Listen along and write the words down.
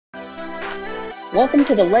Welcome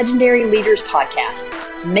to the Legendary Leaders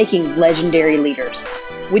Podcast, Making Legendary Leaders,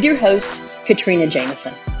 with your host, Katrina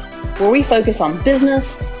Jameson, where we focus on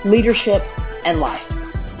business, leadership, and life.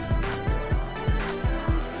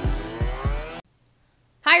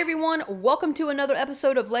 Hi everyone, welcome to another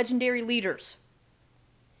episode of Legendary Leaders.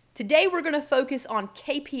 Today we're going to focus on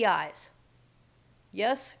KPIs.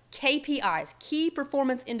 Yes, KPIs, Key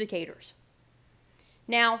Performance Indicators.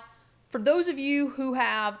 Now, for those of you who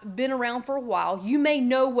have been around for a while, you may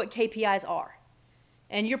know what KPIs are,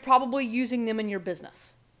 and you're probably using them in your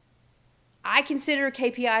business. I consider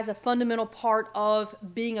KPIs a fundamental part of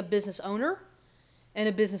being a business owner and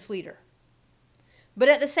a business leader. But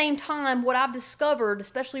at the same time, what I've discovered,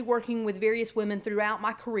 especially working with various women throughout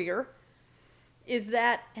my career, is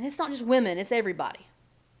that, and it's not just women, it's everybody.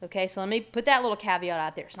 Okay, so let me put that little caveat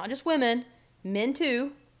out there. It's not just women, men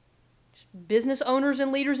too, just business owners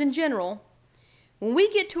and leaders in general. When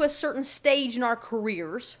we get to a certain stage in our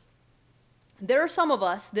careers, there are some of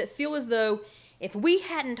us that feel as though if we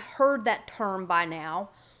hadn't heard that term by now,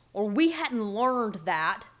 or we hadn't learned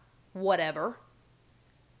that, whatever,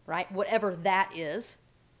 right, whatever that is,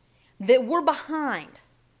 that we're behind,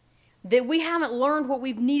 that we haven't learned what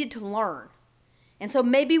we've needed to learn. And so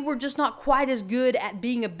maybe we're just not quite as good at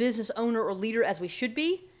being a business owner or leader as we should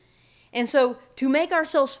be. And so to make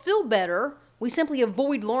ourselves feel better, we simply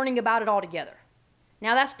avoid learning about it altogether.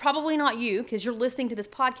 Now that's probably not you because you're listening to this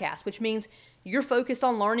podcast, which means you're focused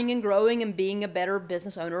on learning and growing and being a better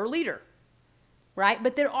business owner or leader, right?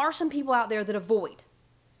 But there are some people out there that avoid.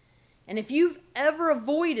 And if you've ever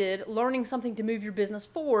avoided learning something to move your business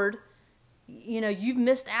forward, you've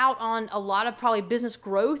missed out on a lot of probably business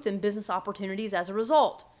growth and business opportunities as a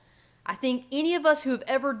result. I think any of us who have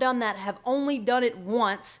ever done that have only done it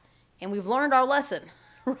once, and we've learned our lesson,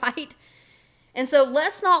 right? And so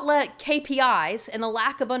let's not let KPIs and the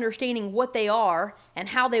lack of understanding what they are and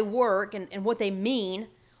how they work and what they mean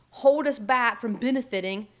hold us back from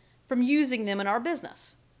benefiting from using them in our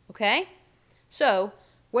business, okay? So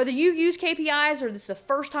whether you use KPIs or this is the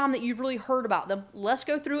first time that you've really heard about them, let's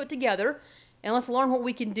go through it together and let's learn what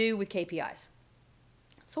we can do with KPIs.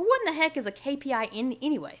 So what in the heck is a KPI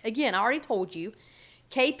anyway? Again, I already told you,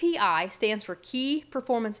 KPI stands for Key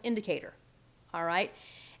Performance Indicator, all right?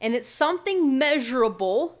 And it's something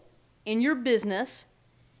measurable in your business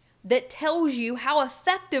that tells you how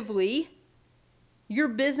effectively your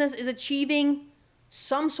business is achieving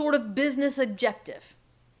some sort of business objective,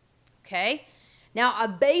 okay? Now, a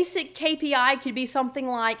basic KPI could be something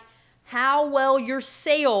like how well your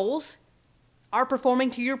sales are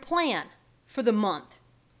performing to your plan for the month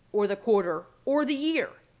or the quarter or the year.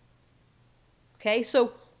 Okay,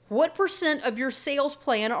 so what % of your sales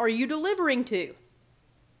plan are you delivering to?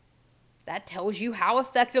 That tells you how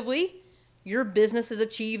effectively your business is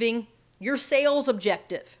achieving your sales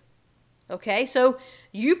objective. Okay, so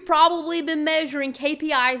you've probably been measuring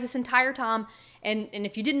KPIs this entire time, and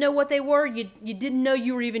if you didn't know what they were, you didn't know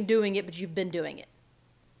you were even doing it, but you've been doing it.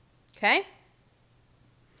 Okay?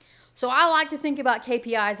 So I like to think about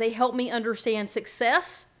KPIs. They help me understand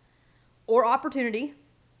success or opportunity.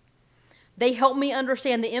 They help me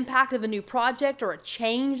understand the impact of a new project or a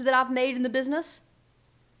change that I've made in the business,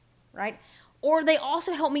 right? Or they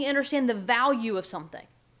also help me understand the value of something,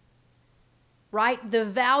 right? The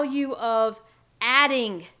value of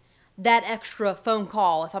adding that extra phone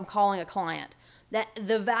call if I'm calling a client, that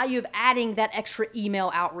the value of adding that extra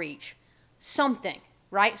email outreach, something,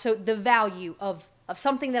 right? So the value of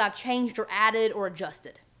something that I've changed or added or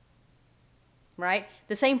adjusted, right?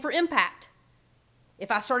 The same for impact. If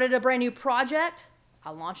I started a brand new project, I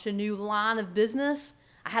launched a new line of business,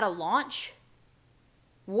 I had a launch,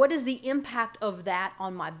 what is the impact of that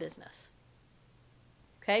on my business?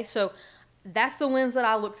 Okay, so that's the lens that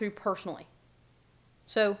I look through personally.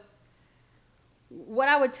 So what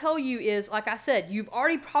I would tell you is, like I said, you've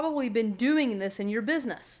already probably been doing this in your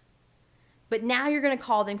business, but now you're going to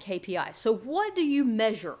call them KPIs. So what do you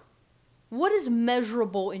measure? What is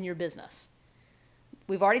measurable in your business?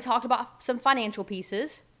 We've already talked about some financial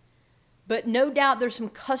pieces, but no doubt there's some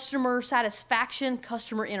customer satisfaction,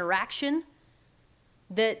 customer interaction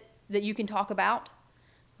that you can talk about,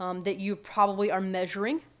 that you probably are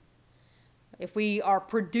measuring. If we are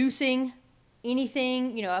producing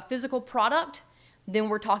anything, a physical product, then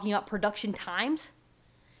we're talking about production times.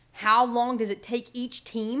 How long does it take each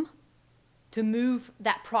team to move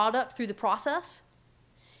that product through the process?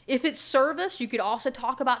 If it's service, you could also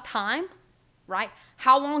talk about time, right?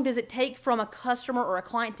 How long does it take from a customer or a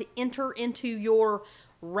client to enter into your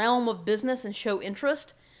realm of business and show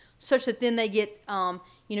interest, such that then they get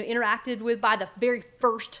interacted with by the very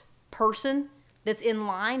first person that's in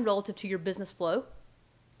line relative to your business flow.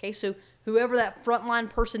 Okay, so whoever that frontline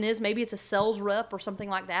person is, maybe it's a sales rep or something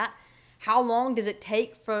like that. How long does it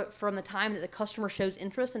take from the time that the customer shows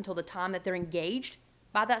interest until the time that they're engaged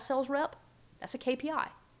by that sales rep? That's a KPI,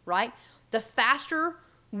 right? The faster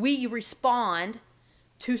we respond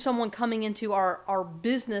to someone coming into our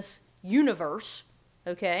business universe,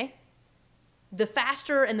 okay, the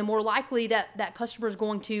faster and the more likely that customer is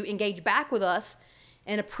going to engage back with us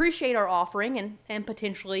and appreciate our offering and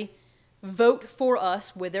potentially vote for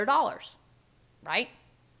us with their dollars, right?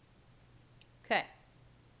 Okay.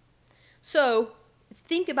 So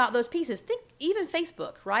think about those pieces. Think even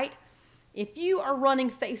Facebook, right? If you are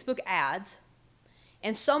running Facebook ads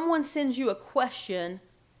and someone sends you a question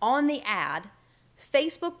on the ad,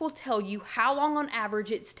 Facebook will tell you how long on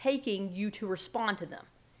average it's taking you to respond to them.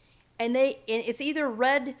 And it's either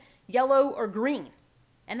red, yellow, or green.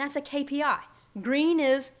 And that's a KPI. Green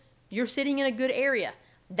is you're sitting in a good area.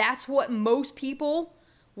 That's what most people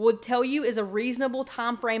would tell you is a reasonable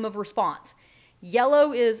time frame of response.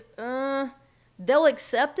 Yellow is they'll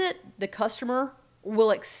accept it. The customer will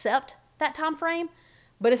accept that time frame,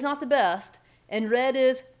 but it's not the best. And red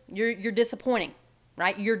is you're disappointing,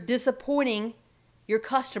 right? You're disappointing your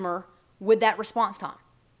customer with that response time.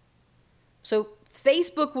 So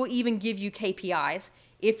Facebook will even give you KPIs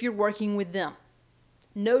if you're working with them.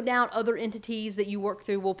 No doubt other entities that you work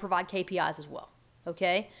through will provide KPIs as well,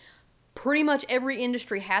 okay? Pretty much every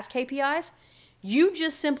industry has KPIs. You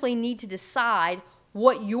just simply need to decide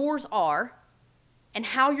what yours are and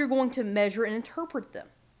how you're going to measure and interpret them,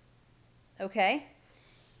 okay?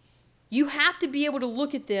 You have to be able to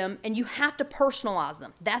look at them and you have to personalize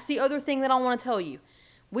them. That's the other thing that I want to tell you.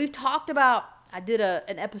 We've talked about, I did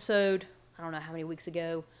an episode, I don't know how many weeks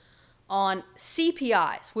ago, on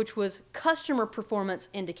CPIs, which was customer performance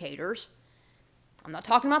indicators. I'm not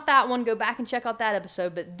talking about that one. Go back and check out that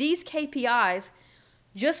episode. But these KPIs,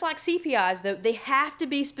 just like CPIs, though, they have to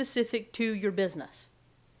be specific to your business.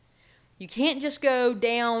 You can't just go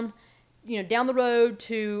down the road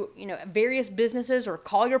to, various businesses or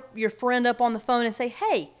call your friend up on the phone and say,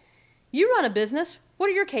 hey, you run a business. What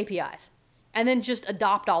are your KPIs? And then just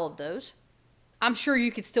adopt all of those. I'm sure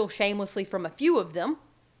you could steal shamelessly from a few of them.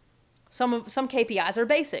 Some KPIs are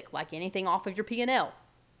basic, like anything off of your P&L,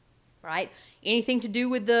 right? Anything to do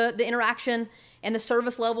with the interaction and the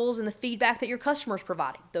service levels and the feedback that your customer's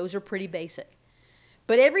providing. Those are pretty basic.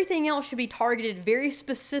 But everything else should be targeted very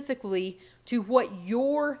specifically to what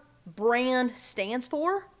your brand stands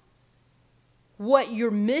for, what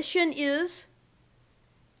your mission is,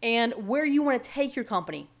 and where you want to take your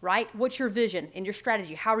company, right? What's your vision and your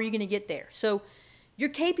strategy? How are you going to get there? So your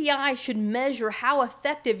KPI should measure how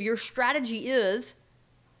effective your strategy is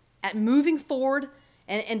at moving forward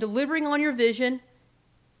and delivering on your vision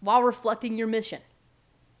while reflecting your mission.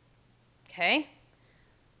 Okay?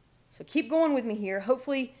 So keep going with me here.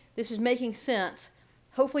 Hopefully this is making sense.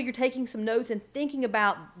 Hopefully you're taking some notes and thinking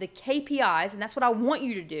about the KPIs, and that's what I want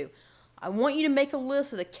you to do. I want you to make a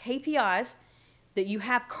list of the KPIs that you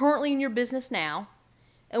have currently in your business now,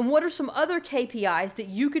 and what are some other KPIs that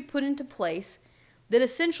you could put into place that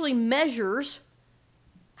essentially measures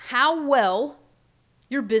how well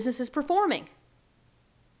your business is performing.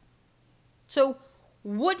 So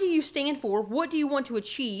what do you stand for? What do you want to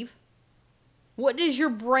achieve? What does your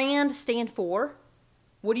brand stand for?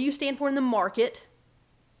 What do you stand for in the market?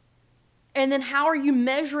 And then how are you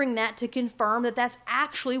measuring that to confirm that that's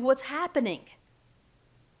actually what's happening?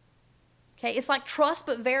 Okay, it's like trust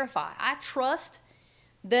but verify. I trust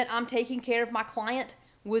that I'm taking care of my client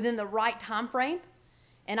within the right time frame,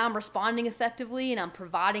 and I'm responding effectively, and I'm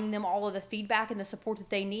providing them all of the feedback and the support that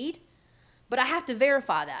they need. But I have to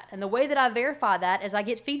verify that. And the way that I verify that is I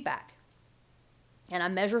get feedback. And I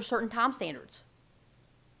measure certain time standards.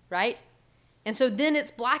 Right? And so then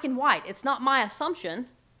it's black and white. It's not my assumption.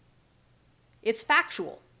 It's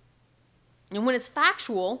factual. And when it's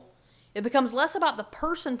factual, it becomes less about the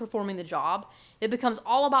person performing the job. It becomes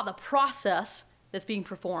all about the process that's being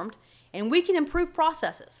performed. And we can improve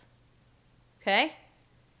processes. Okay?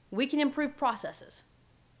 We can improve processes.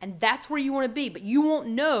 And that's where you want to be. But you won't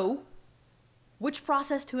know which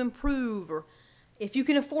process to improve, or if you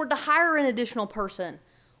can afford to hire an additional person,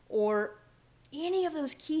 or any of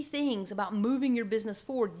those key things about moving your business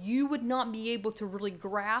forward. You would not be able to really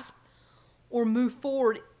grasp or move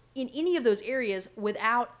forward in any of those areas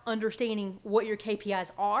without understanding what your KPIs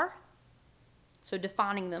are, so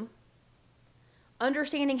defining them,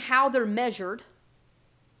 understanding how they're measured,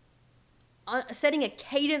 setting a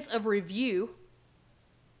cadence of review,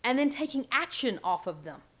 and then taking action off of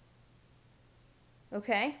them.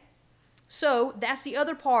 Okay? So that's the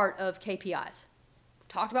other part of KPIs.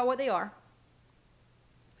 talked about what they are.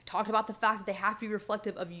 We talked about the fact that they have to be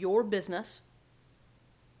reflective of your business.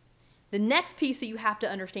 The next piece that you have to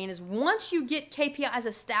understand is once you get KPIs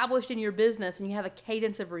established in your business and you have a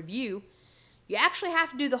cadence of review, you actually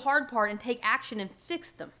have to do the hard part and take action and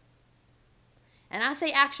fix them. And I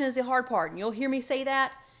say action is the hard part, and you'll hear me say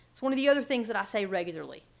that. It's one of the other things that I say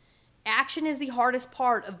regularly. Action is the hardest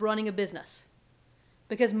part of running a business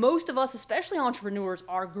because most of us, especially entrepreneurs,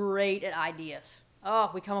 are great at ideas.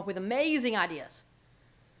 Oh, we come up with amazing ideas.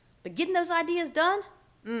 But getting those ideas done,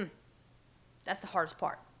 that's the hardest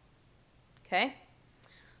part. Okay?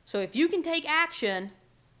 So if you can take action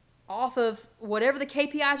off of whatever the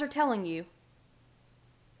KPIs are telling you,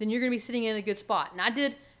 then you're going to be sitting in a good spot. And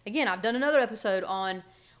I've done another episode on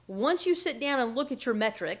once you sit down and look at your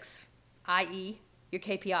metrics, i.e. your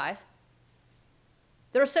KPIs,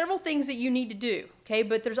 there are several things that you need to do, okay?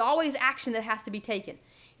 But there's always action that has to be taken.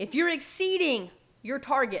 If you're exceeding your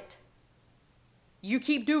target, you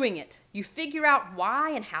keep doing it. You figure out why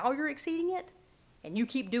and how you're exceeding it, and you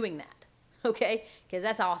keep doing that, okay? Because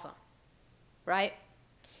that's awesome, right?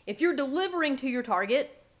 If you're delivering to your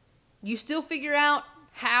target, you still figure out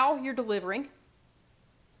how you're delivering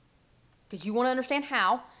because you want to understand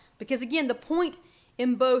how. Because again, the point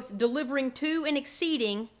in both delivering to and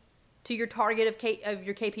exceeding to your target of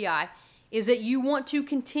your KPI is that you want to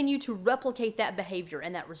continue to replicate that behavior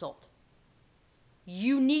and that result.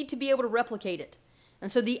 You need to be able to replicate it.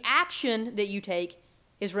 And so the action that you take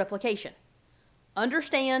is replication.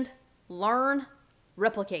 Understand, learn,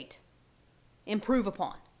 replicate, improve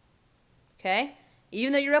upon. Okay?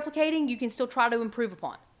 Even though you're replicating, you can still try to improve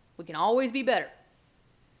upon. We can always be better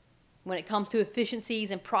when it comes to efficiencies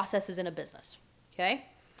and processes in a business. Okay?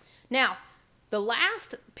 Now, the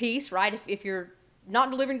last piece, right, if you're not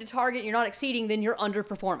delivering to target, you're not exceeding, then you're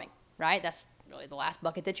underperforming, right? That's really the last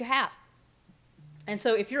bucket that you have. And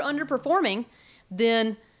so if you're underperforming,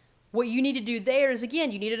 then what you need to do there is,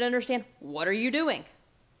 again, you need to understand what are you doing?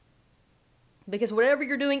 Because whatever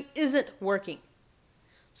you're doing isn't working.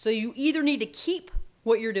 So you either need to keep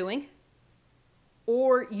what you're doing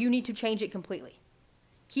or you need to change it completely.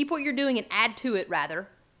 Keep what you're doing and add to it rather,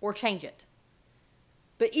 or change it.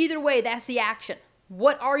 But either way, that's the action.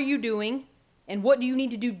 What are you doing and what do you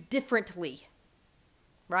need to do differently?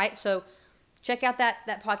 Right? So check out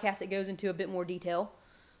that podcast that goes into a bit more detail.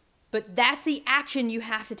 But that's the action you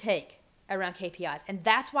have to take around KPIs. And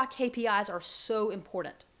that's why KPIs are so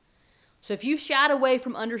important. So if you've shied away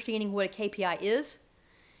from understanding what a KPI is,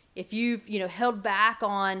 if you've held back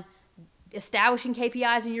on establishing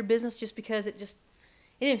KPIs in your business just because it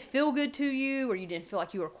didn't feel good to you, or you didn't feel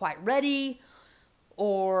like you were quite ready,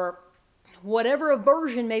 or whatever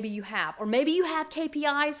aversion maybe you have, or maybe you have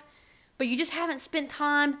KPIs, but you just haven't spent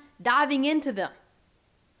time diving into them.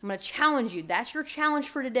 I'm going to challenge you. That's your challenge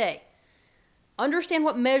for today. Understand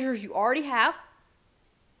what measures you already have.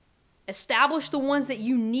 Establish the ones that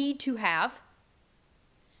you need to have.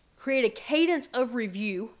 Create a cadence of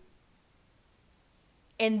review.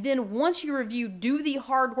 And then once you review, do the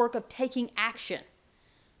hard work of taking action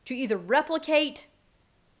to either replicate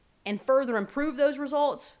and further improve those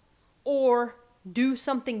results or do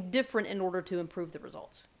something different in order to improve the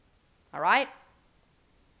results. All right?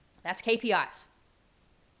 That's KPIs.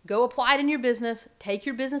 Go apply it in your business. Take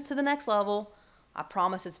your business to the next level. I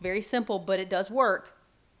promise it's very simple, but it does work.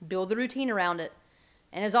 Build the routine around it.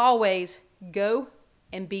 And as always, go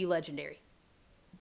and be legendary.